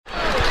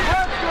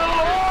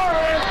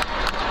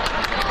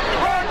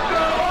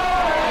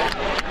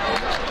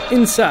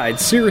Inside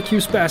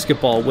Syracuse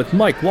Basketball with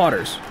Mike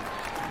Waters.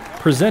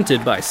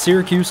 Presented by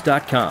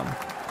Syracuse.com.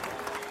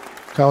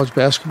 College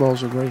basketball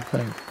is a great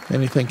thing.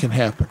 Anything can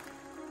happen.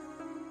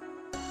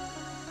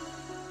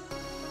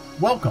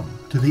 Welcome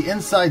to the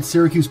Inside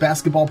Syracuse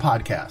Basketball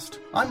Podcast.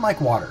 I'm Mike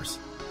Waters.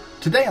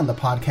 Today on the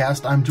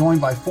podcast, I'm joined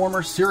by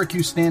former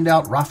Syracuse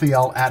standout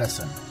Rafael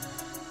Addison.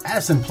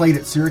 Addison played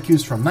at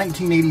Syracuse from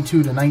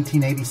 1982 to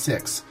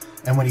 1986,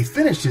 and when he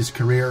finished his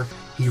career,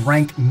 he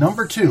ranked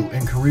number 2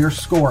 in career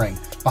scoring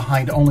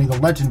behind only the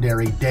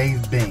legendary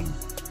Dave Bing.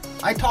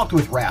 I talked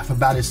with Raf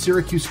about his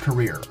Syracuse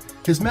career,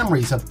 his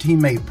memories of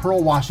teammate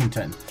Pearl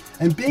Washington,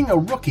 and being a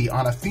rookie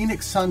on a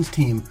Phoenix Suns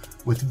team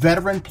with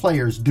veteran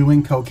players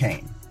doing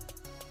cocaine.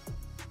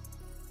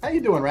 How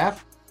you doing,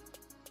 Raf?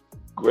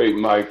 Great,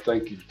 Mike.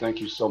 Thank you. Thank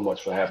you so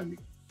much for having me.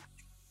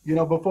 You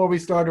know, before we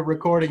started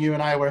recording, you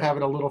and I were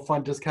having a little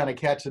fun just kind of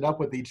catching up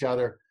with each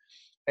other.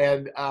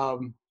 And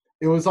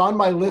it was on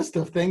my list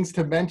of things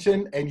to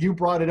mention, and you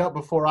brought it up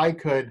before I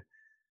could.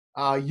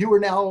 You are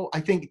now,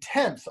 I think,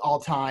 10th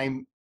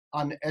all-time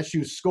on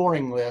SU's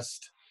scoring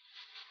list.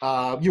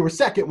 You were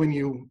second when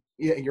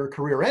your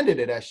career ended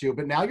at SU,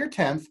 but now you're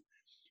 10th.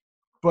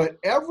 But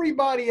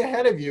everybody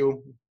ahead of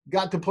you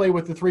got to play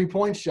with the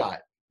three-point shot.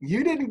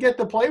 You didn't get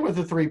to play with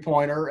the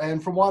three-pointer,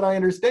 and from what I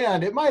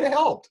understand, it might have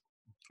helped.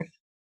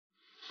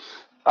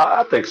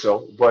 I think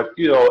so. But,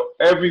 you know,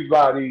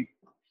 everybody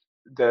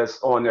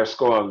that's on their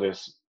scoring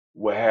list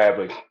will have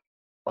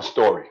a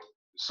story.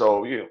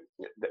 So, you know,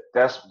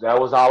 that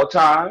was our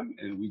time,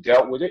 and we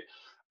dealt with it.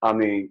 I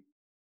mean,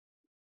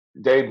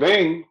 Dave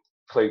Bing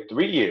played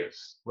 3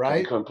 years. Right.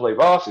 He couldn't play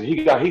varsity.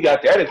 He got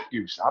that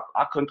excuse.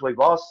 I couldn't play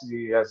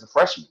varsity as a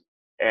freshman.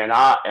 And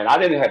I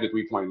didn't have the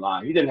three-point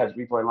line. He didn't have the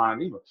three-point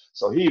line either.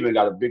 So he even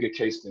got a bigger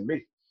case than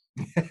me.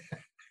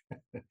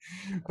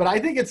 But I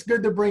think it's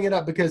good to bring it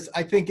up because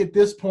I think at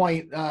this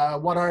point,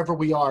 whatever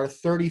we are,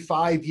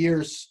 35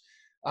 years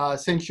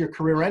since your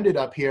career ended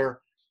up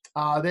here,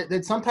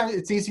 that sometimes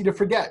it's easy to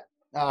forget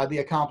the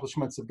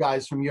accomplishments of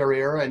guys from your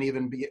era and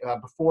even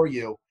before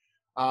you.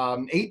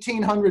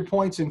 1,800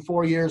 points in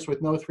 4 years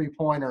with no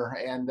three-pointer,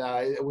 and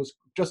it was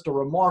just a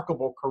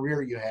remarkable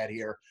career you had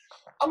here.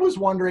 I was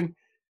wondering,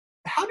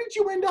 how did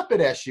you end up at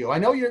SU? I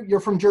know you're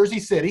from Jersey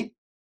City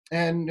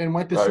and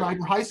went to Right.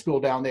 Snyder High School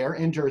down there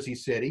in Jersey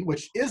City,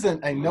 which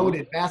isn't a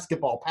noted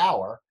basketball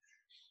power.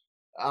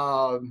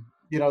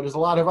 You know, there's a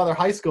lot of other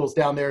high schools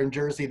down there in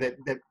Jersey that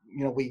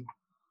you know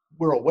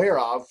we're aware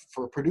of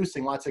for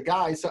producing lots of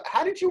guys. So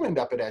how did you end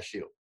up at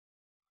SU?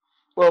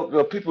 Well,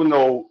 the people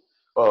know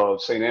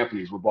St.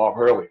 Anthony's with Bob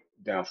Hurley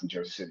down from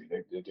Jersey City.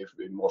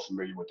 They're more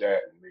familiar with that,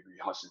 and maybe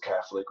Hudson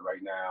Catholic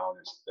right now.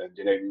 And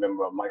then they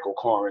remember Michael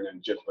Corrin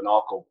and Jim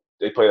Finalco.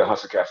 They played at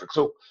Hudson Catholic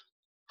too,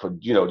 for,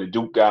 you know, the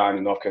Duke guy and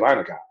the North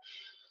Carolina guy.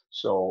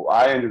 So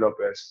I ended up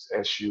at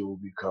SU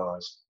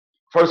because,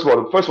 first of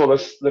all,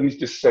 let me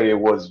just say it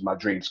was my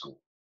dream school.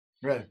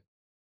 Right.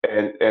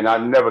 And I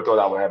never thought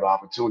I would have an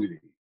opportunity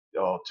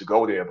to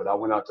go there, but I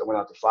went out to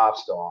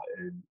 5-star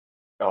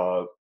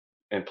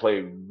and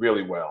played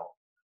really well.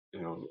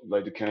 You know,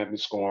 led the camp in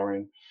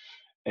scoring,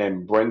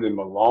 and Brendan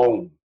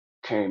Malone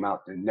came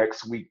out the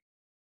next week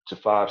to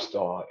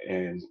 5-star,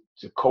 and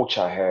the coach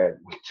I had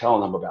was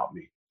telling him about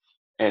me.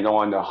 And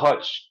on the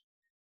hunch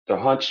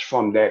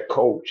from that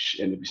coach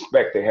and the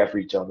respect they had for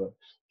each other,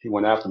 he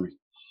went after me.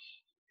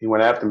 He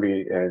went after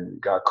me and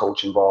got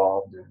coach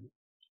involved,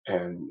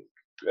 and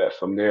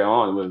from there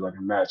on, it was like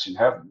a match in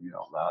heaven. You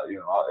know,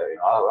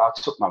 I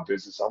took my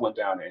business. I went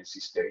down to NC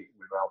State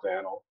with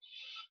Albano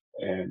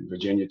and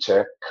Virginia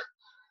Tech,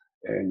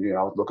 and you know,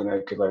 I was looking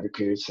at the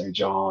kids, St.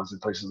 John's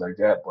and places like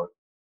that. But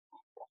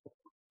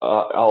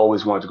I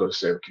always wanted to go to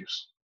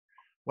Syracuse.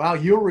 Wow,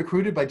 you were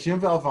recruited by Jim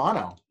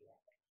Valvano.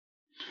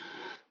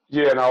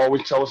 Yeah, and I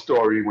always tell a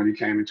story when he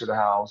came into the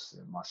house,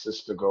 and my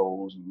sister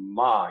goes,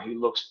 "Ma, he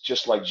looks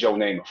just like Joe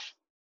Namath."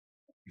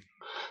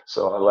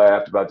 So I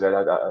laughed about that.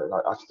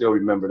 I still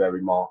remember that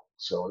remark.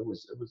 So it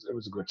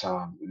was a good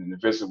time, and the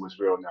visit was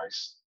real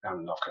nice down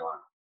in North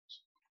Carolina.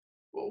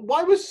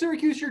 Why was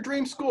Syracuse your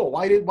dream school?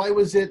 Why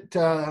was it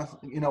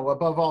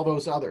above all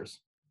those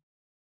others?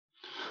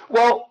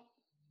 Well,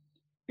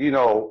 you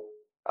know,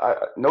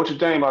 Notre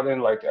Dame, I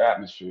didn't like the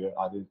atmosphere.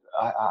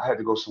 I had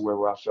to go somewhere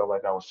where I felt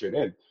like I would fit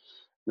in.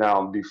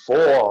 Now,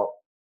 before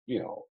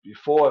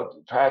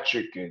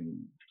Patrick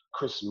and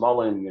Chris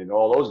Mullen and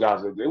all those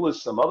guys, there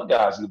was some other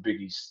guys in the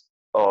Big East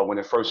when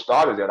it first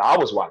started that I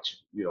was watching.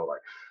 You know,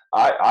 like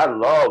I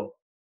love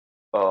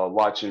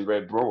watching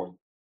Red Bruin,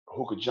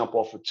 who could jump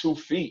off of 2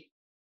 feet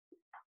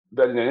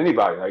better than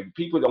anybody. Like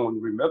people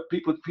don't remember,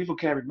 people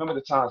can't remember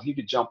the times he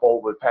could jump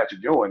over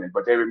Patrick Ewing,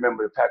 but they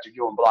remember Patrick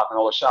Ewing blocking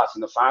all the shots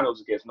in the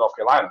finals against North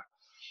Carolina.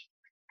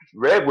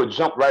 Red would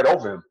jump right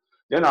over him.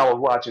 Then I was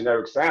watching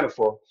Eric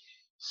Sandifer,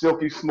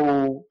 silky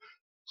smooth,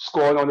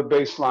 scoring on the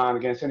baseline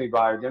against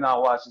anybody. Then I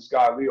watched this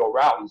guy Leo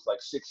Routins, like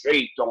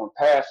 6'8", throwing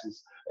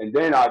passes. And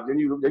then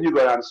you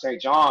go down to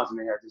St. John's, and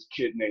they had this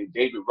kid named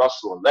David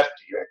Russell, a lefty,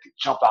 that could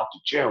jump out the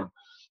gym.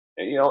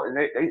 And you know, and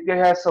they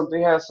had some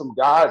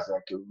guys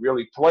that could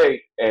really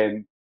play.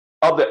 And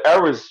other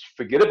eras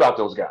forget about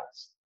those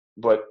guys.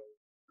 But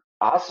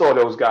I saw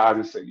those guys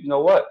and said, you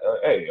know what?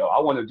 Hey, I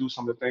want to do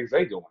some of the things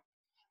they doing.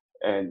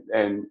 And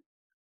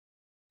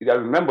you got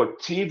to remember,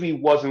 TV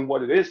wasn't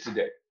what it is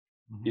today.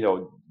 You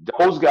know,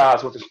 those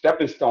guys were the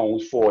stepping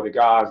stones for the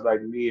guys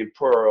like me and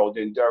Pearl,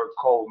 then Derek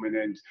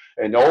Coleman,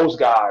 and those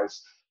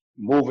guys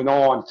moving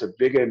on to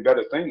bigger and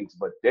better things.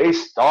 But they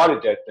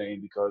started that thing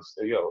because,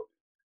 you know,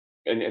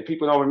 and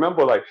people don't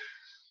remember like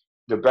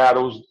the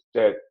battles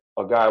that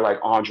a guy like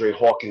Andre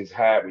Hawkins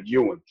had with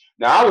Ewan.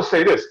 Now, I would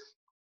say this,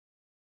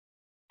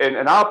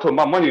 and I'll put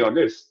my money on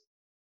this.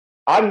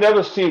 I've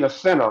never seen a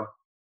center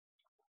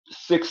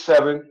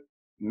 6'7",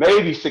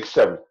 maybe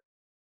 6'7",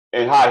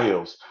 in high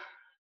heels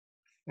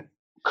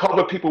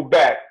cover people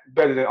back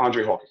better than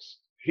Andre Hawkins.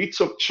 He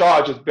took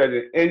charges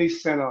better than any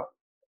center,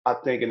 I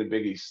think, in the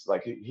Big East.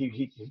 Like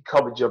he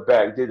covered your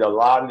back, did a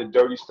lot of the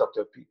dirty stuff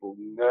that people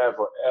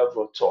never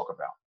ever talk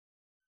about.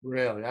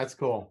 Really, that's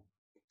cool.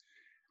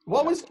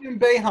 What was Jim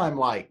Boeheim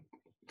like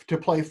to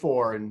play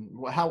for, and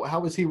how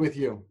was he with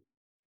you?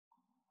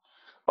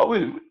 Oh,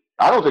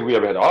 I don't think we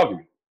ever had an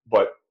argument,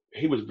 but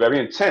he was very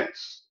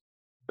intense.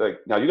 Like,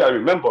 now you got to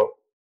remember,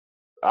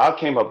 I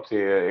came up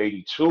there in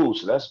 '82,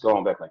 so that's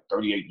going back like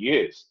 38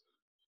 years.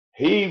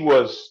 He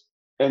was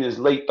in his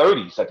late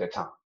 30s at that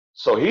time,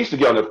 so he used to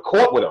get on the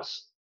court with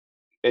us,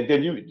 and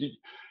then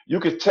you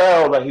could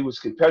tell that he was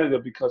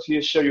competitive because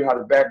he'd show you how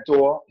to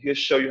backdoor, he'd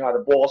show you how to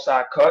ball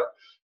side cut,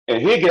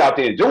 and he'd get out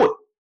there and do it.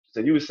 So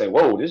you would say,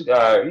 "Whoa, this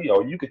guy!" You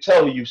know, you could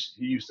tell he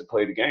used to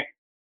play the game.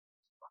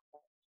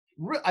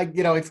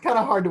 You know, it's kind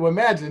of hard to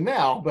imagine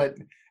now, but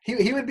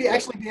he would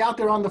actually be out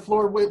there on the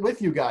floor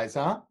with you guys,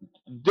 huh?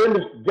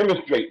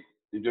 Demonstrate,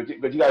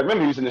 but you got to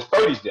remember he was in his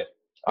 30s then.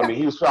 I mean,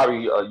 he was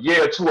probably a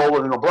year or two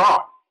older than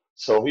LeBron,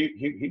 so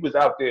he was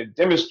out there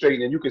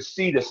demonstrating, and you could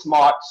see the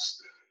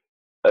smarts,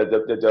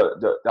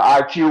 the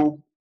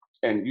IQ,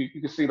 and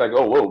you could see like,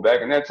 oh, whoa,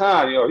 back in that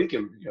time, you know, he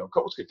can, you know,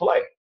 coach could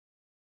play.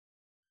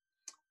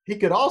 He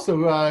could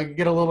also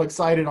get a little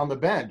excited on the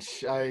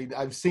bench.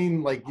 I've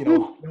seen like, you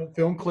know,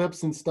 film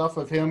clips and stuff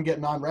of him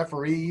getting on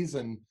referees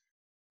and.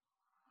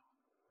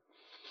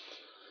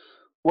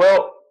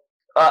 Well,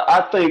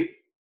 I think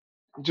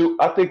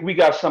we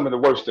got some of the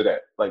worst of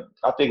that. Like,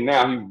 I think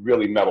now he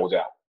really mellowed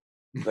out.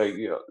 Like,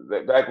 you know,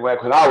 back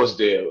when I was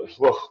there,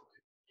 well,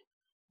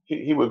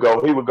 he would go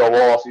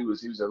off. He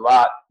was a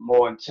lot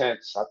more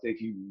intense. I think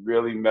he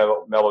really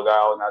mellowed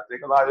out, and I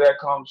think a lot of that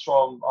comes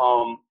from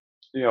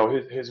you know,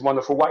 his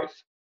wonderful wife.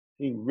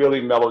 He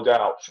really mellowed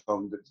out.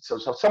 So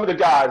some of the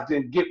guys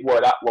didn't get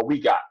what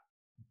we got.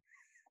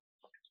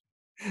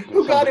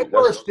 Who got it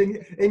worse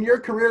in your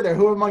career there?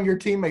 Who among your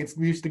teammates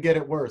used to get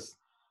it worse?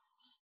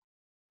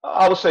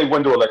 I would say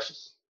Wendell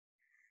Alexis.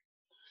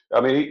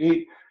 I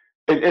mean,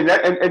 and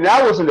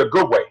that was in a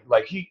good way.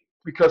 Like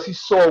because he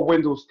saw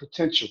Wendell's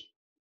potential.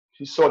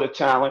 He saw the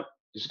talent.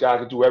 This guy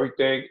could do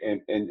everything,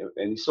 and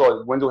he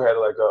saw Wendell had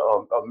like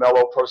a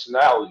mellow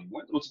personality.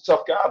 Wendell was a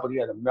tough guy, but he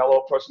had a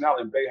mellow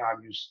personality. And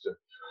Boeheim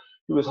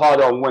he was hard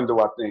on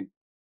Wendell, I think,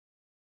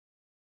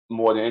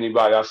 more than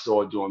anybody I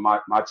saw during my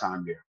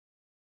time there.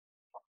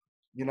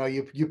 You know,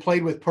 you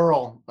played with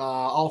Pearl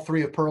all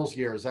three of Pearl's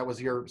years. That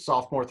was your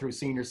sophomore through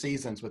senior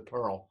seasons with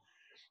Pearl.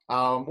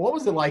 What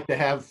was it like to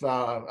have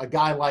a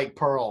guy like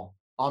Pearl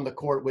on the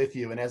court with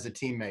you and as a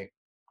teammate?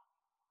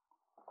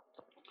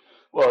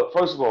 Well,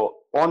 first of all,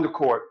 on the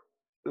court,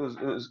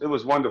 it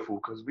was wonderful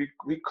because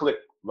we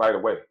clicked right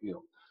away. You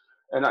know,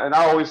 and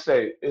I always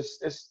say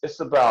it's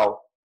about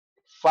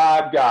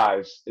 5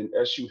 guys in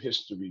SU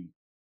history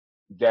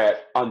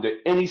that under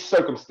any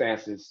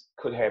circumstances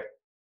could have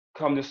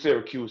come to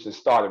Syracuse and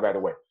started right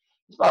away.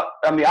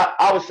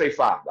 I would say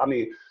 5. I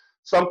mean,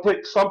 some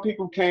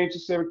people came to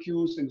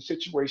Syracuse and the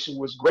situation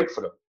was great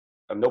for them.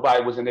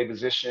 Nobody was in their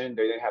position.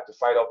 They didn't have to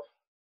fight up.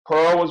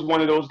 Pearl was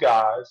one of those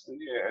guys,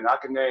 and I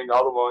can name the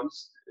other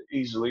ones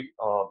easily,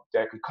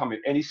 that could come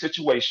in any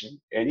situation,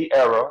 any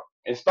era,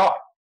 and start.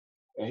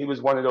 And he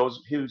was one of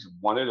those. He was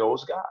one of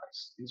those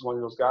guys. He's one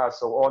of those guys.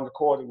 So on the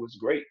court, it was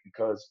great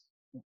because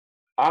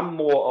I'm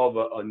more of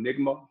an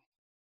enigma.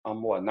 I'm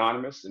more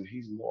anonymous, and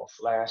he's more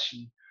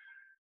flashy,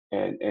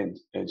 and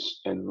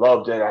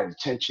loved that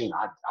attention.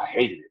 I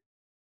hated it.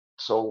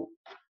 So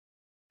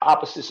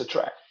opposites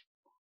attract.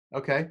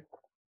 Okay.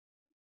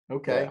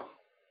 Yeah.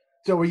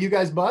 So were you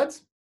guys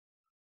buds?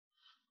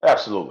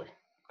 Absolutely.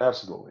 I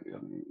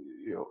mean,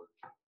 you know,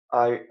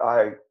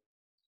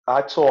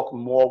 I talk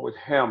more with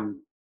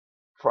him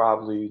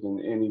probably than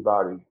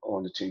anybody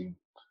on the team.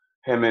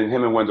 Him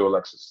and Wendell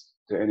Alexis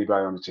than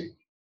anybody on the team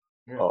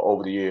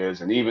over the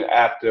years, and even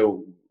after,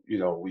 you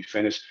know, we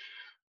finished.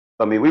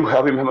 I mean, me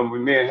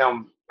and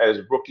him as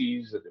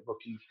rookies at the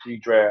rookie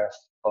pre-draft.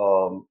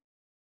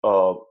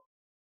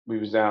 We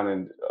was down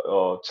in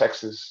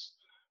Texas.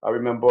 I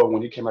remember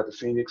when he came out to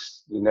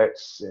Phoenix, the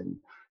Nets, and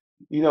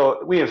you know,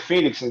 we in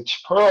Phoenix, and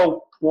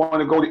Pearl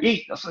wanted to go to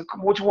eat. I said,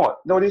 "Come on, what you want?"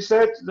 No, they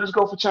said, "Let's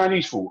go for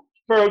Chinese food."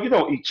 Pearl, you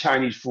don't eat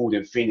Chinese food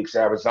in Phoenix,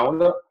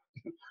 Arizona.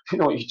 You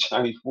don't eat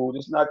Chinese food.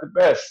 It's not the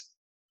best.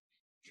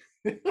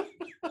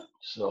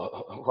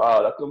 So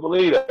wow, I couldn't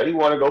believe that. He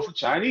wanted to go for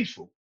Chinese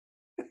food.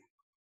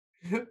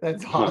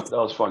 That's That awesome.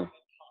 was funny.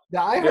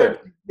 Now I Yeah.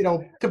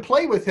 heard, to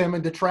play with him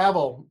and to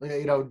travel,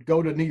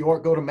 go to New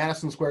York, go to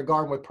Madison Square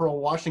Garden with Pearl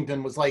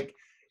Washington was like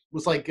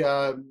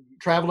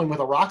traveling with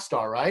a rock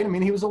star, right? I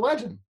mean, he was a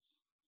legend.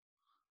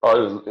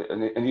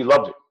 And he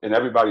loved it, and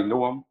everybody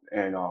knew him,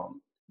 and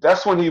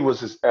that's when he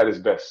was at his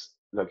best.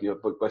 Like,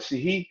 but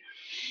see,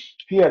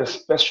 he had a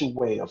special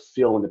way of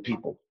feeling the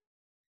people.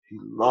 He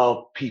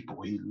loved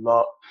people. He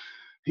wanted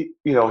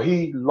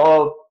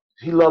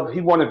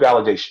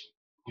validation.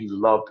 He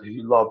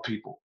loved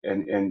people,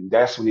 and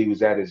that's when he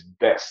was at his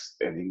best.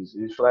 And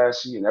he's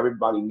flashy, and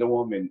everybody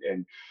knew him.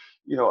 And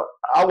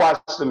I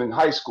watched him in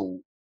high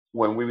school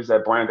when we was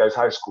at Brandeis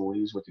High School.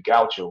 He was with the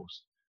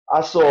Gauchos.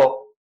 I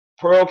saw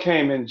Pearl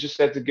came in just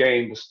as the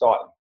game was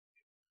starting.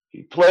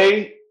 He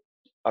played.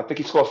 I think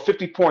he scored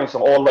 50 points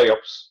on all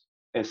layups.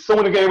 And soon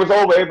when the game was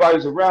over, everybody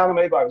was around him.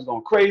 Everybody was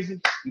going crazy.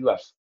 He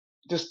left,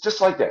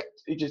 just like that.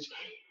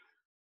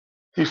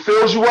 He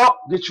fills you up,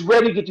 gets you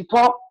ready, get you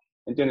pumped,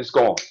 and then it's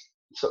gone.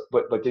 So,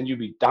 but then you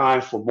be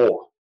dying for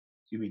more.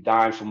 You be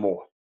dying for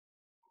more.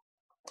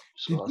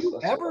 So Did you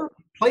ever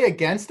play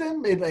against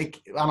him,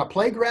 like on a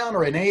playground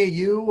or in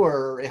AAU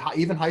or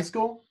even high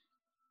school?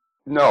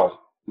 No.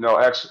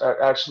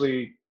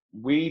 Actually,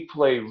 we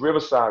played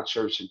Riverside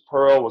Church, and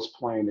Pearl was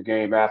playing the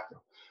game after.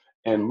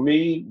 And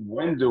me,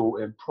 Wendell,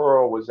 and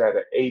Pearl was at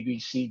an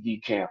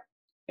ABCD camp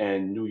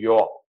in New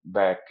York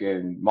back,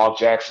 and Mark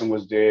Jackson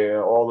was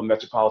there. All the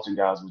Metropolitan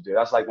guys was there.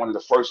 That's like one of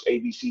the first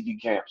ABCD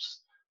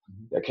camps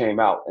that came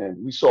out, and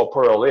we saw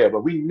Pearl there.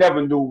 But we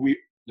never knew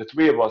the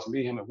three of us,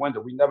 me, him, and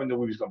Wendell, we never knew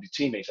we was going to be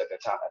teammates at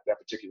that time, at that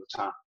particular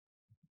time.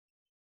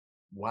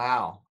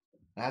 Wow,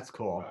 that's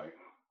cool. Right.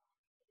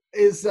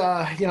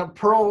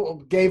 Pearl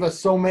gave us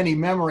so many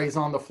memories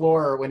on the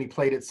floor when he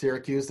played at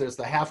Syracuse. There's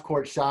the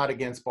half-court shot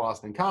against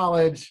Boston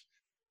College.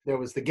 There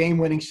was the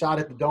game-winning shot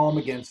at the Dome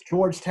against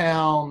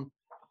Georgetown.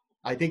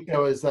 I think there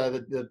was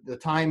the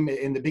time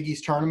in the Big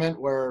East tournament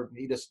where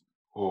he just,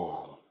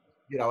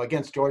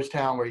 against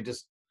Georgetown, where he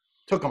just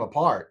took them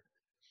apart.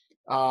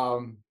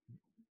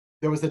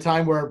 There was the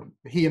time where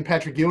he and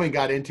Patrick Ewing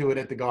got into it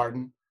at the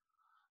Garden.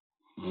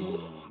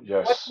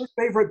 Yes. What's your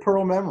favorite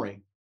Pearl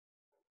memory?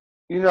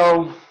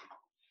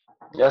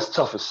 That's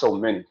tough. It's so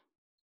many.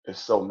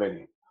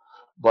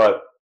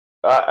 But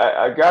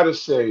I got to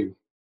say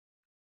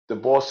the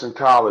Boston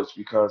College,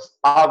 because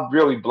I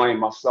really blame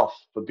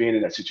myself for being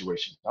in that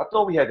situation. I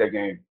thought we had that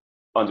game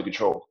under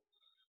control.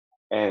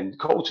 And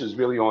coach is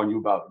really on you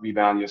about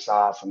rebounding your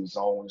side from the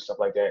zone and stuff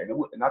like that.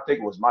 And I think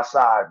it was my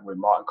side when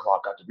Martin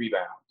Clark got the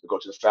rebound to go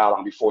to the foul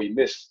line before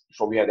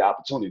we had the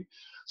opportunity.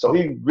 So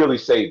he really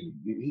saved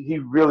me. He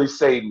really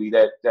saved me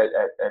that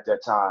at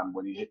that time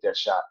when he hit that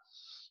shot.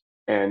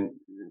 And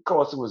of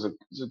course, it was an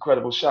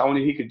incredible shot.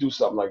 Only he could do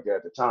something like that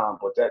at the time.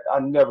 But I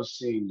never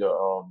seen the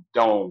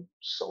Dome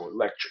so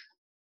electric.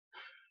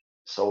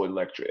 So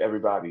electric.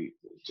 Everybody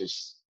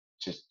just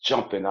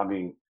jumping. I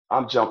mean,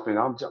 I'm jumping.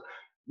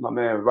 My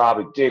man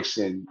Robert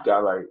Dixon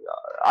got like,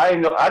 I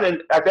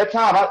didn't at that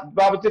time.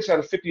 Robert Dixon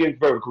had a 50-inch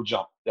vertical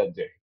jump that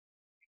day.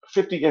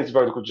 50-inch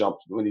vertical jump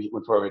when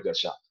Pearl hit that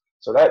shot.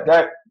 So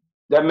that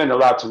meant a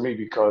lot to me,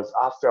 because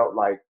I felt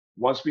like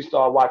once we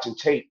started watching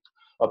tape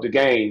of the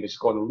game, it's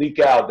going to leak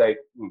out.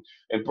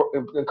 And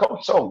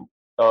coach told me,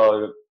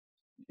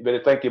 you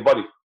better thank your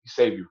buddy. He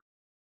saved you.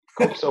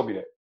 Coach told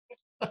me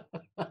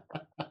that.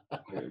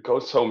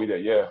 Coach told me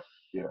that. Yeah.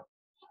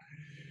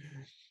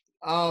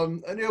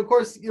 And of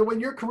course, when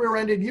your career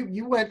ended,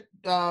 you went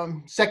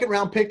second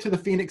round pick to the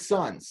Phoenix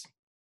Suns.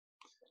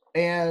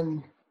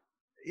 And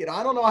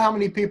I don't know how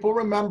many people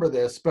remember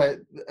this, but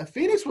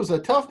Phoenix was a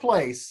tough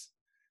place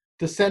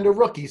to send a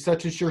rookie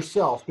such as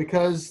yourself,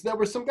 because there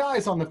were some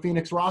guys on the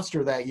Phoenix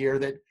roster that year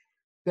that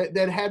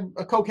had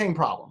cocaine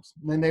problems.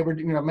 And they were,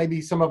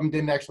 maybe some of them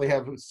didn't actually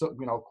have,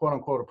 quote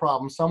unquote, a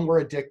problem. Some were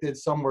addicted,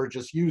 some were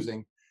just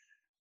using.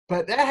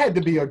 But that had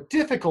to be a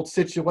difficult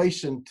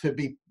situation to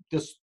be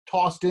just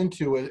tossed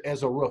into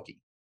as a rookie.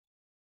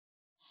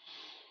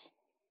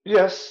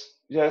 Yes,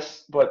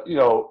 but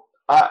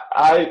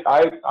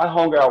I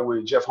hung out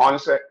with Jeff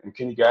Hornacek and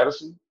Kenny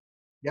Gattison,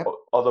 Yep.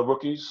 Other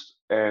rookies,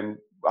 and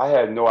I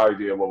had no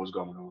idea what was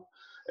going on.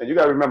 And you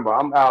got to remember,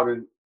 I'm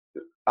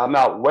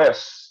out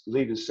west,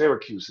 leaving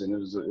Syracuse, and it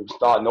was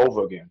starting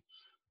over again.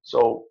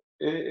 So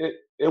it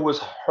was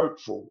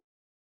hurtful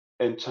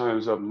in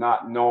terms of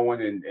not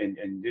knowing,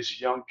 and this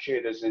young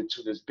kid is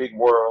into this big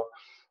world,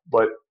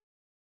 but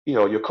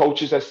your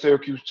coaches at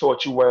Syracuse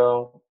taught you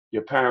well,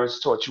 your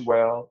parents taught you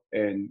well,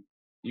 and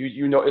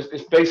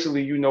it's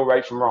basically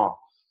right from wrong.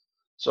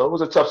 So it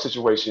was a tough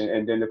situation,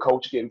 and then the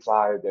coach getting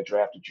fired that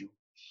drafted you,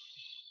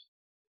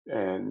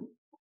 and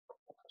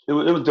it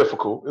was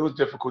difficult. It was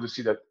difficult to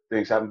see that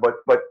things happen, but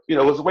it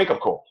was a wake up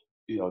call.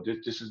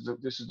 This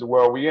is the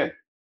world we in.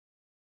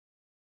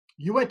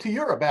 You went to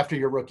Europe after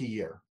your rookie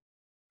year.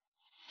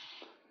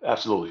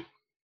 Absolutely.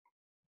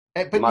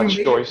 But my you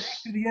made choice. it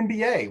back to the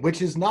NBA,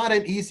 which is not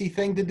an easy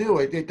thing to do.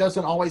 It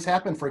doesn't always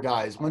happen for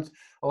guys.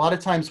 A lot of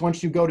times,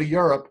 once you go to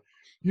Europe,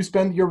 you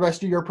spend your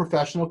rest of your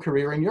professional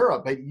career in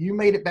Europe. But you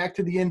made it back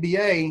to the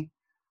NBA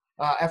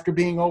after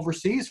being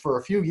overseas for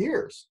a few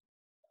years.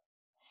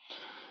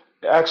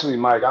 Actually,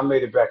 Mike, I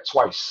made it back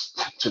twice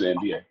to the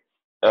NBA.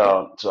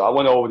 So I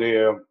went over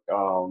there.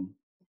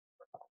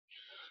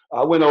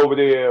 I went over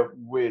there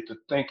with the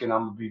thinking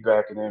I'm gonna be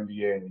back in the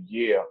NBA in a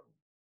year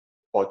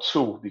or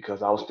two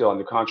because I was still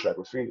under contract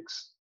with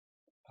Phoenix.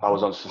 I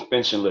was on the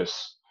suspension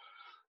list.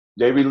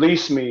 They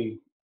released me,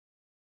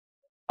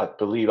 I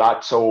believe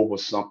October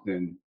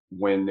something,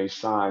 when they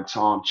signed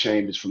Tom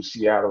Chambers from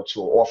Seattle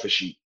to an offer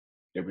sheet.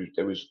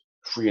 It was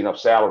freeing up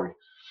salary.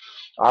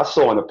 I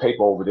saw in the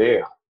paper over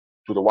there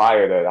through the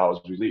wire that I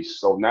was released.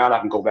 So now I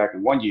can go back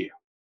in 1 year.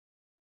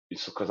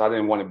 It's because I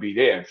didn't want to be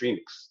there in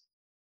Phoenix.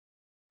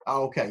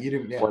 Oh, okay. You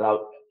didn't. Yeah. But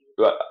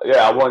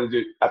I wanted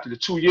to. After the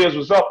 2 years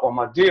was up on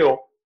my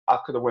deal, I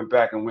could have went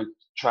back and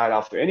tried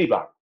out for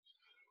anybody.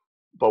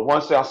 But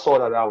once I saw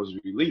that I was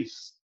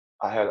released,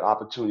 I had an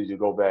opportunity to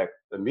go back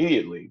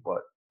immediately.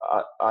 But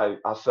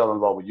I fell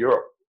in love with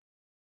Europe.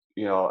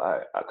 You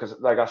know, because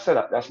like I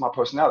said, that's my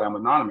personality. I'm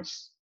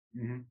anonymous.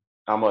 Mm-hmm.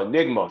 I'm an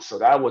enigma. So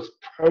that was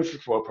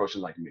perfect for a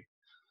person like me.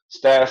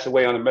 Stashed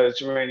away on the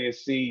Mediterranean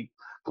Sea,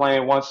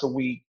 playing once a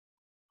week,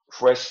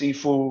 fresh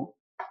seafood,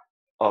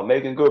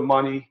 making good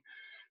money.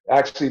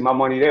 Actually, my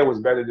money there was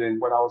better than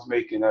what I was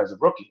making as a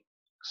rookie.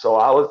 So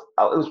it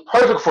was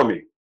perfect for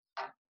me.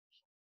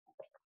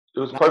 It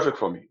was perfect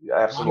for me. Yeah,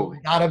 absolutely.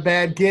 Not a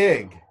bad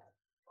gig.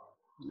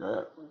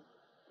 Yeah.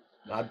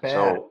 Not bad.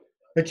 So,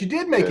 but you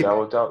did make it.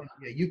 Yeah,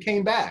 you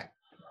came back.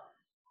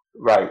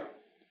 Right.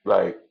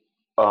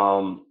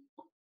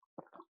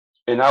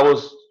 And I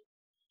was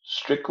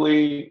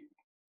strictly.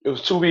 It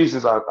was two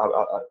reasons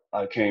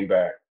I came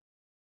back,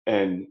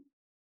 and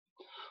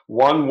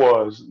one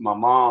was my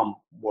mom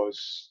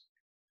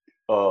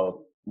uh,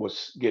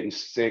 was getting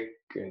sick,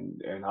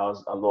 and I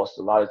lost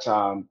a lot of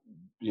time,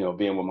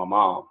 being with my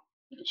mom.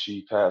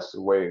 She passed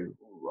away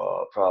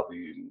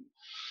probably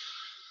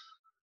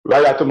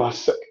right after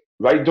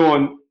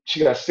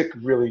she got sick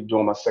really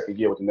during my second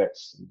year with the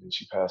Nets, and then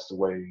she passed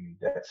away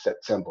that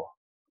September.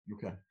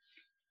 Okay.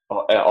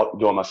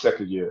 During my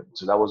second year,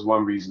 so that was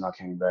one reason I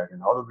came back,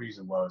 and the other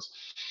reason was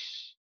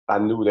I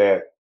knew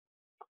that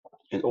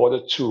in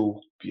order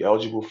to be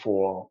eligible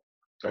for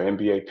an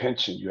NBA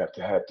pension, you have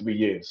to have 3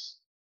 years.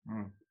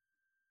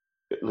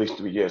 At least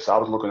 3 years. So I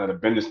was looking at a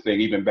business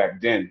thing even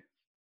back then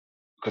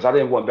because I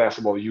didn't want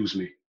basketball to use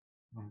me.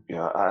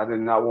 I did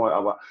not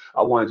want.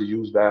 I wanted to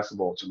use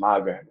basketball to my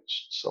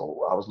advantage.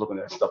 So I was looking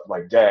at stuff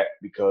like that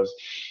because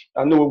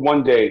I knew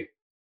one day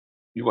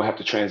you're gonna have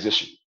to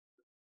transition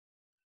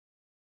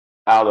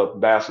out of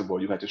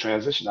basketball. You have to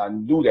transition. I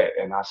knew that,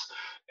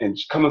 and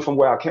coming from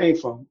where I came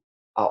from,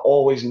 I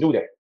always knew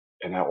that,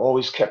 and I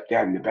always kept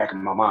that in the back of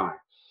my mind.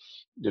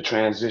 The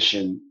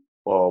transition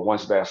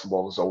once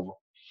basketball is over.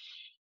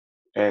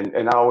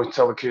 And I always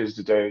tell the kids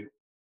today,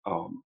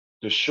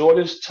 the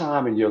shortest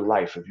time in your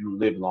life, if you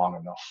live long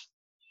enough,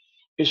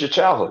 is your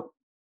childhood.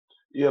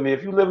 You know what I mean?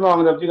 If you live long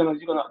enough, you're gonna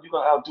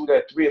outdo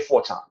that 3 or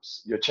 4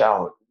 times your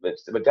childhood.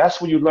 But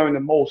that's where you learn the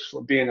most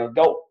from being an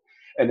adult,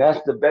 and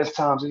that's the best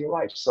times of your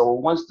life. So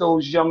once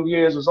those young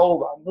years was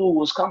over, I knew it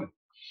was coming.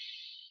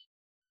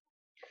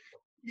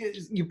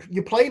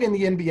 You played in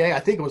the NBA. I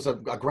think it was a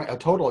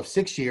total of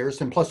 6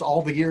 years, and plus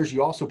all the years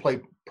you also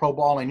played pro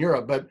ball in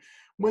Europe. But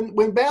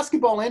when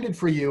basketball ended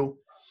for you,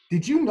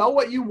 did you know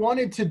what you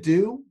wanted to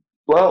do?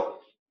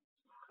 Well,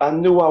 I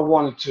knew I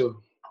wanted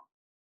to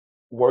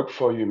work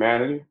for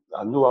humanity.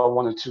 I knew I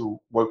wanted to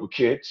work with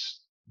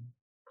kids.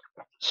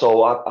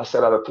 So I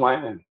set out a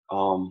plan.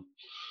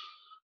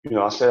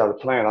 I set out a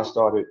plan. I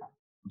started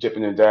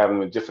dipping and dabbling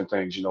with different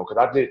things, because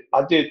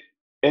I did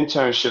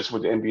internships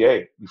with the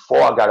NBA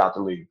before I got out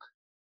the league.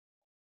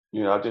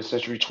 I did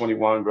Century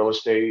 21 real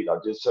estate. I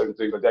did certain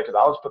things like that because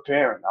I was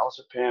preparing. I was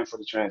preparing for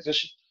the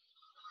transition.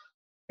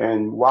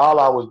 And while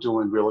I was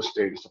doing real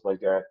estate and stuff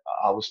like that,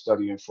 I was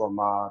studying for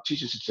my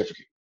teaching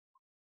certificate.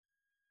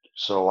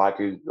 So I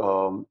could,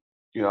 I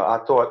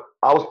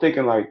was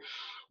thinking like,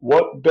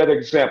 what better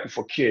example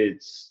for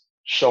kids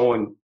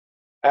showing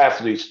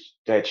athletes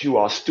that you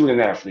are a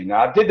student athlete.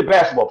 Now I did the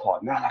basketball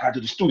part. Now I got to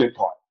do the student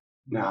part.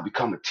 Now I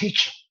become a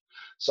teacher.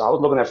 So I was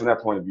looking at it from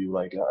that point of view,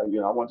 like, I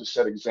want to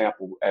set an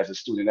example as a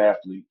student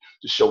athlete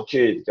to show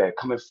kids that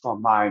coming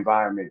from my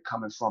environment,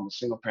 coming from a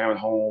single parent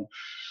home,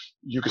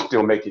 you can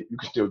still make it. You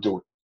can still do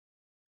it.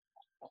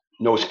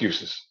 No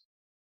excuses.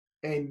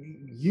 And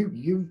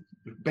you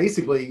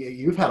basically,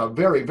 you've had a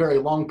very, very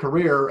long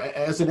career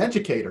as an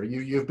educator.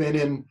 You've been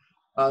in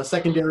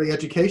secondary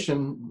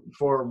education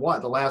for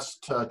the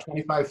last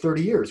 25,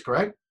 30 years,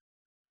 correct?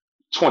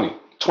 20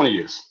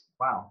 years.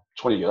 Wow.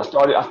 20 years.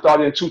 I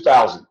started in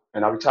 2000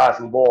 and I retired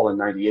from ball in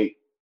 98.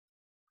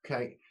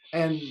 Okay.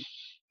 And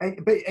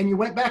you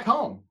went back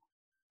home.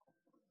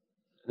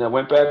 And I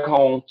went back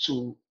home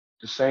to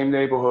the same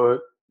neighborhood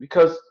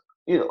because,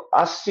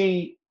 I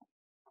see,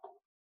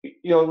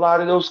 a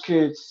lot of those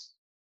kids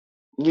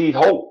need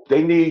hope.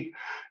 They need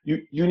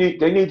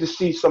they need to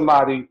see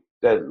somebody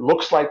that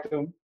looks like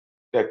them,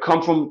 that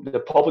come from the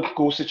public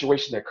school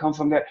situation, that come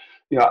from that,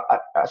 I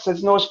said,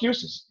 there's no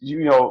excuses. A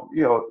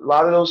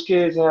lot of those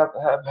kids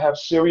have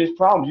serious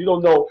problems. You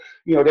don't know,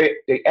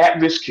 they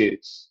at-risk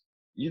kids.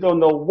 You don't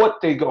know what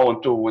they're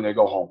going through when they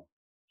go home.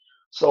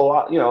 So,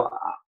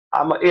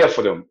 I'm an ear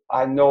for them.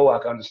 I know I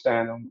can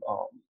understand them.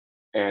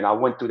 And I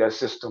went through that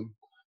system,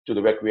 through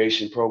the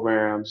recreation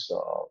programs,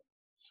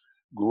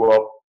 grew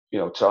up,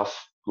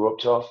 grew up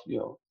tough,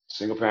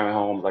 single parent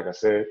home, like I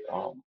said.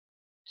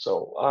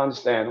 So I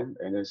understand them,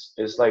 and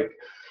it's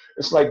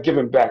like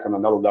giving back on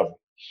another level.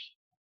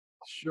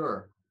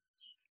 Sure.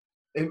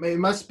 It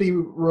must be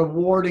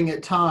rewarding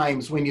at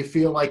times when you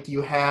feel like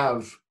you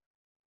have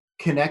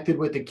connected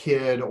with the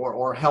kid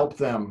or helped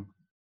them,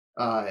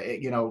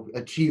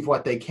 achieve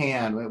what they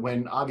can.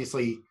 When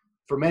obviously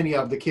for many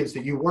of the kids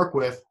that you work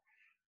with,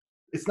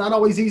 it's not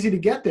always easy to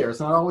get there. It's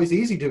not always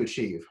easy to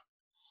achieve.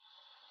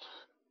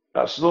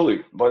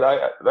 Absolutely. But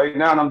right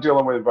now I'm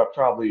dealing with about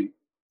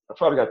I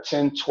probably got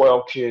 10,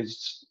 12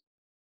 kids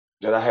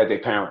that I had their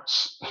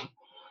parents.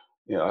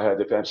 I had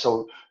their parents.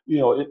 So,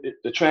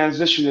 the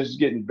transition is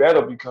getting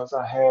better because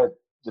I had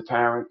the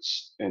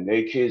parents and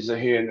their kids are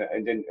here.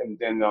 And then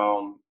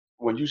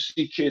when you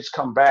see kids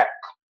come back,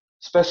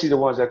 especially the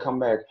ones that come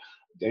back,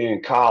 they're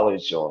in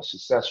college or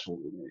successful.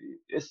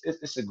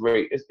 It's a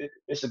great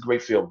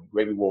feeling,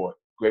 great reward,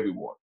 great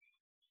reward.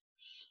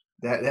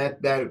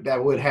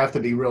 That would have to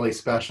be really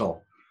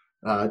special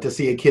to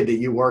see a kid that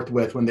you worked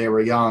with when they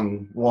were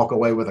young walk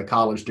away with a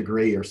college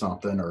degree or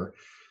something, or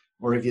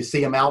if you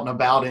see them out and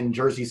about in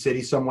Jersey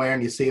City somewhere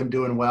and you see them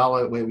doing well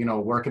at,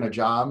 working a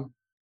job.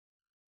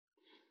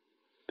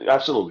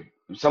 Absolutely.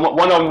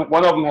 One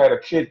of them had a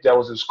kid that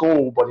was in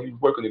school, but he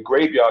was working the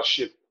graveyard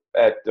shift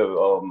at the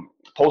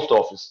post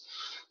office.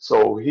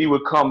 So he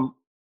would come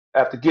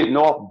after getting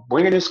off,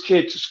 bringing his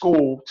kid to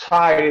school,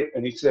 tired,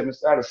 and he said,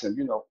 "Mr.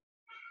 Addison,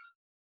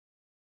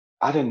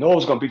 I didn't know it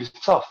was going to be this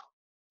tough."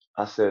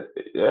 I said,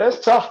 "Yeah, it's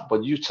tough,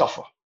 but you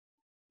tougher.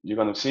 You're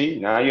going to see.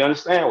 Now you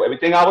understand.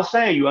 Everything I was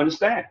saying, you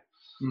understand.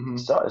 Mm-hmm.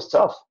 It's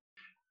tough."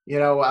 It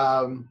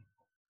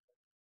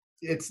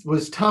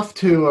was tough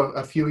too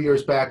a few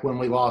years back when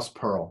we lost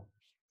Pearl.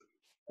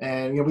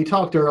 And, we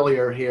talked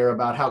earlier here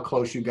about how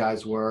close you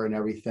guys were and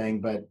everything,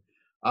 but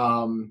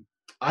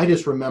I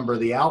just remember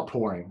the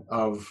outpouring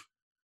of,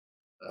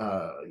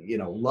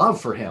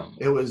 love for him.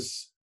 It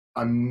was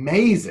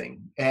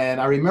amazing. And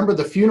I remember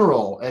the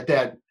funeral at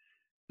that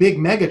big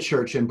mega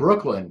church in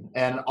Brooklyn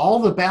and all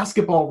the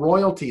basketball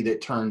royalty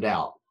that turned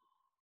out.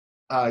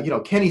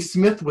 Kenny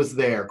Smith was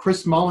there.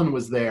 Chris Mullin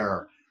was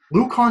there.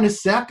 Lou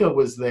Carnesecca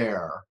was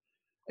there.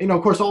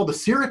 Of course, all the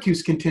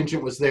Syracuse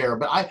contingent was there.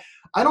 But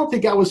I don't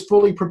think I was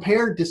fully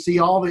prepared to see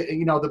all the,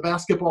 the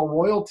basketball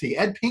royalty.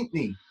 Ed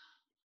Pinckney,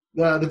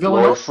 the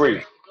Villanova. Lloyd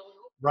Free.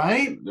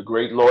 Right? The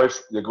great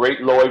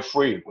Lloyd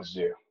Free was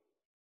there.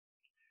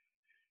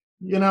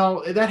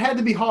 That had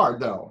to be hard,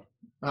 though,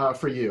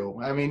 for you.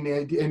 I mean,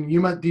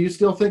 and do you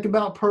still think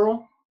about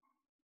Pearl?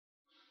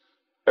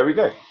 Every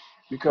day.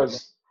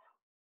 Because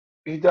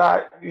he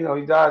died,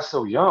 he died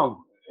so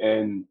young.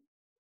 And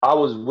I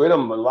was with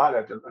him a lot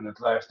in the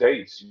last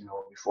days,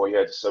 before he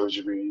had the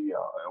surgery.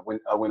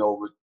 I went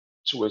over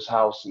to his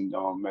house in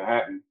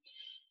Manhattan.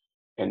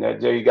 And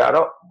that day he got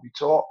up, we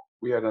talked.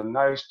 We had a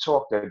nice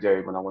talk that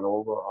day when I went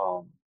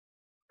over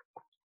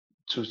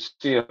to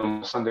see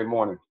him Sunday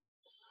morning.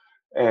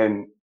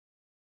 And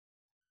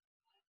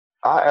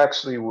I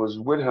actually was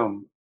with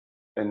him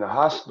in the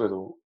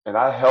hospital, and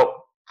I helped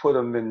put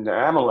him in the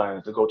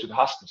ambulance to go to the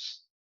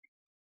hospice.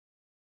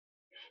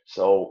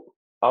 So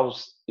I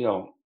was,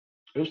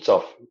 it was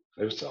tough.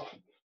 It was tough.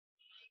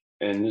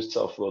 And it's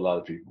tough for a lot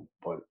of people,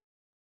 but,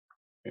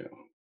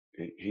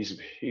 he's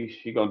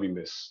going to be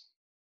missed.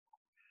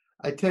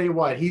 I tell you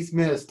what, he's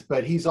missed,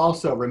 but he's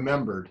also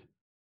remembered,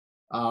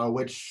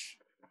 which,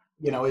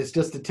 is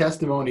just a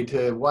testimony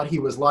to what he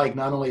was like,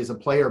 not only as a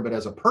player, but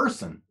as a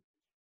person.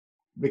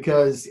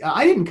 Because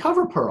I didn't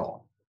cover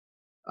Pearl,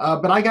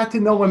 but I got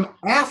to know him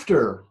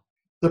after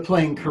the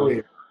playing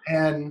career.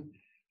 And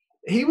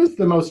he was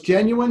the most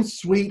genuine,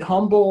 sweet,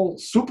 humble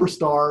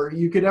superstar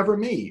you could ever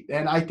meet.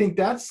 And I think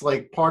that's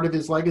like part of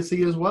his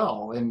legacy as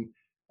well. And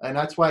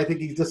that's why I think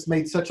he just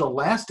made such a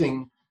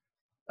lasting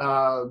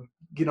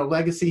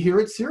legacy here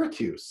at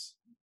Syracuse,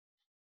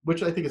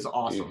 which I think is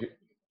awesome.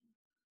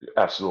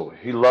 Absolutely.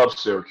 He loved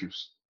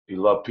Syracuse. He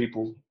loved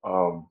people.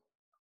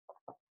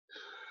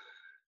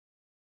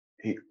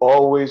 He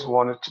always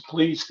wanted to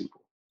please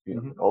people.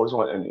 Always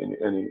wanted,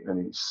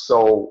 and he's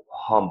so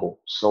humble,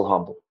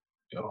 humble.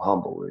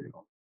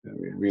 I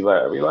mean, we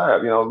laugh. We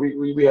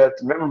had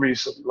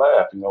memories, so we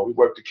laugh. We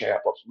worked the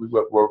camp up. We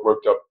worked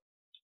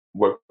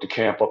the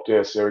camp up there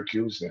at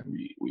Syracuse, and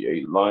we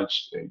ate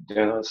lunch, ate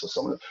dinner. So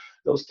some of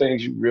those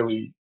things you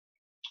really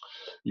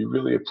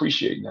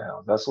appreciate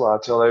now. That's why I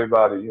tell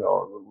everybody,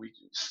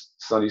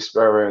 Sonny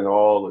Sperry and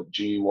all the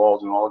Gene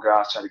Walls and all the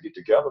guys try to get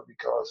together,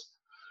 because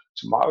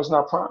tomorrow's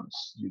not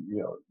promised.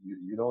 You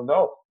don't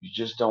know. You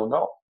just don't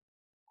know.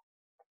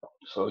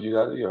 So you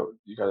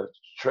gotta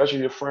treasure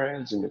your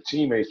friends and your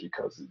teammates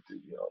because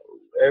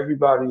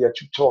everybody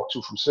that you talk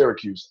to from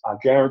Syracuse, I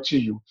guarantee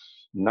you,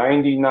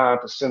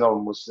 99% of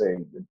them would say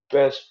the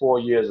best 4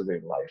 years of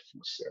their life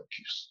was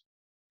Syracuse.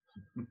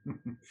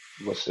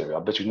 I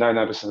bet you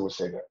 99% would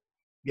say that.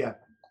 Yeah.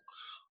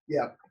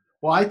 Yeah.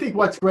 Well, I think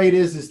what's great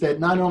is that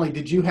not only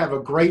did you have a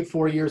great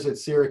 4 years at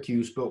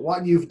Syracuse, but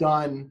what you've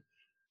done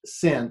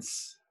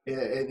since,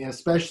 and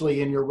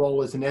especially in your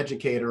role as an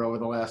educator over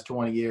the last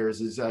 20 years,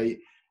 is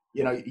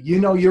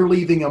you're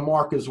leaving a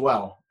mark as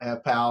well,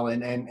 pal,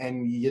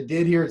 and you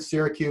did here at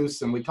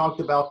Syracuse, and we talked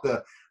about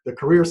the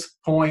career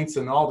points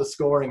and all the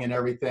scoring and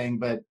everything,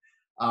 but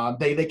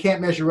they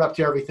can't measure up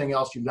to everything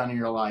else you've done in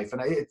your life,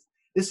 and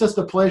it's just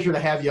a pleasure to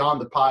have you on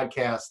the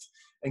podcast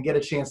and get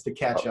a chance to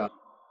catch up.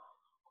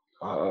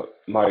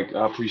 Mike,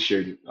 I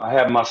appreciate it. I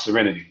have my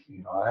serenity.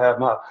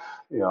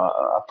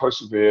 I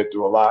persevered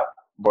through a lot,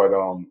 but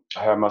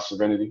I have my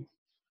serenity.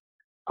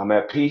 I'm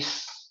at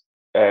peace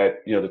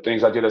at the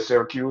things I did at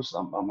Syracuse.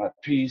 I'm at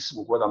peace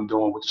with what I'm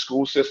doing with the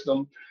school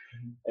system,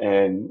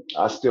 and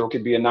I still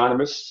can be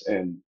anonymous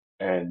and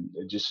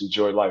just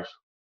enjoy life.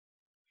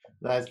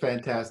 That's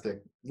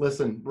fantastic.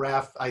 Listen,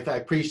 Raf, I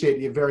appreciate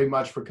you very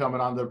much for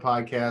coming on the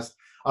podcast.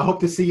 I hope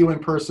to see you in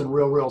person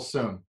real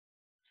soon.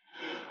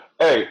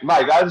 Hey,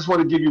 Mike, I just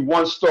want to give you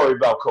one story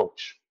about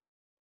Coach.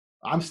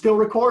 I'm still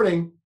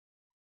recording.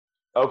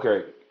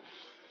 Okay.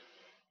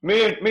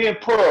 Me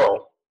and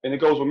Pearl, and it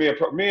goes with me and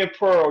Pearl. Me and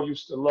Pearl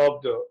used to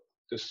love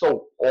the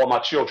soap, All My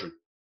Children.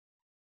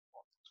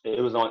 It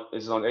was on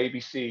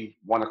ABC,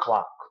 1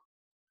 o'clock.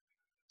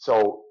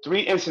 So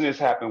 3 incidents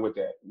happened with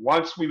that.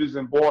 Once we was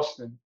in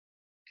Boston,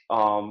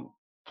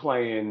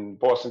 playing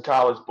Boston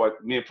College,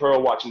 but me and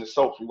Pearl watching the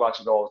soaps, we watch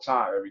it all the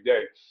time, every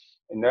day.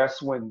 And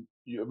that's when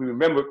we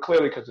remember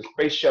clearly because the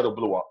space shuttle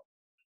blew up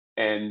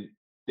and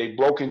they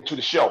broke into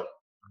the show.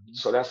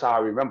 So that's how I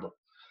remember.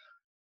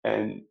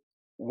 And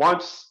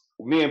once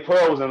me and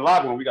Pearl was in the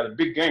locker room, we got a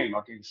big game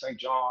against St.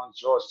 John's,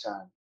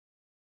 Georgetown.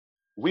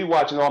 We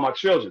watching All My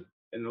Children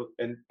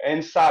and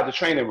inside the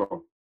training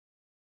room.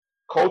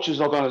 Coach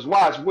is on his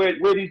watch.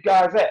 Where these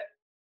guys at?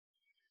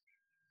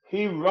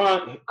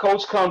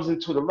 Coach comes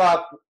into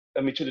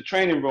the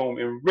training room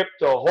and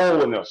ripped a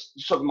hole in us.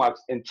 You talking about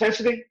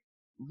intensity?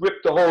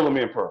 Ripped the hole in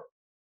me and Pearl.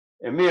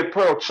 And me and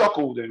Pearl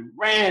chuckled and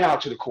ran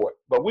out to the court.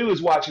 But we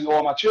was watching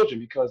All My Children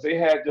because they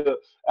had the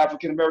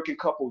African-American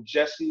couple,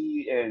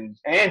 Jesse and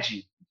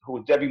Angie, who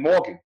was Debbie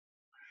Morgan,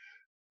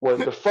 was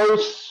the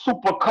first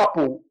super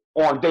couple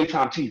on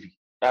daytime TV,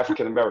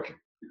 African-American.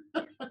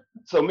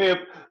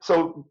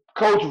 So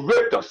Coach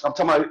ripped us. I'm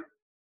talking about,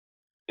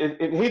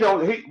 we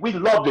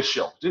love this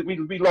show.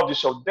 We love this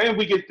show. Then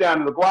we get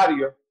down to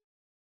LaGuardia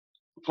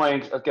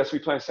playing, I guess we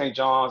playing St.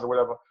 John's or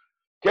whatever.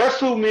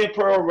 Guess who me and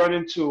Pearl run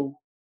into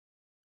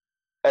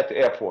at the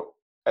airport,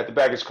 at the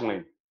baggage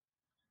claim?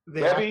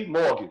 Debbie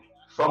Morgan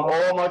from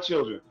All My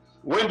Children.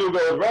 Window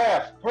goes,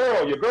 Raph,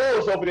 Pearl, your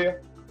girl's over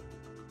there.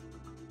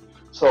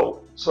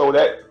 So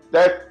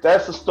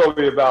that's the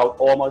story about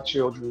All My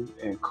Children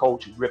and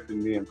Coach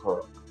ripping me and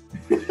Pearl.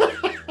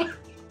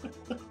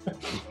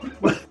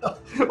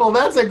 Well,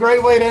 that's a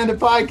great way to end the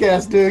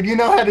podcast, dude. You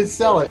know how to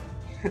sell it.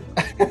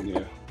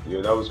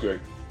 Yeah, that was great.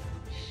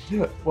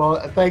 Well,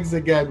 thanks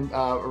again,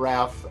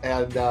 Raf,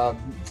 and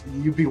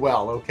you be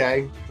well,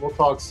 okay? We'll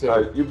talk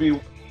soon. You be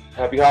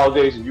happy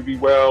holidays, and you be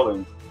well,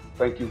 and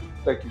thank you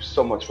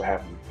so much for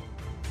having me.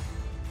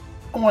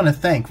 I want to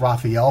thank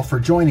Rafael for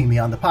joining me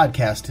on the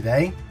podcast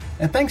today,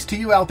 and thanks to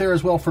you out there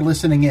as well for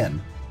listening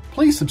in.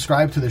 Please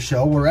subscribe to the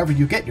show wherever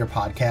you get your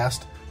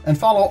podcast, and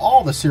follow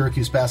all the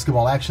Syracuse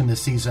basketball action this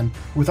season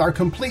with our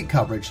complete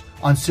coverage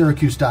on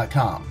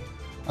Syracuse.com.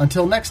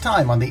 Until next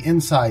time on the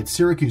Inside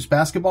Syracuse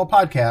Basketball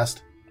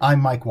Podcast, I'm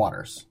Mike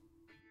Waters.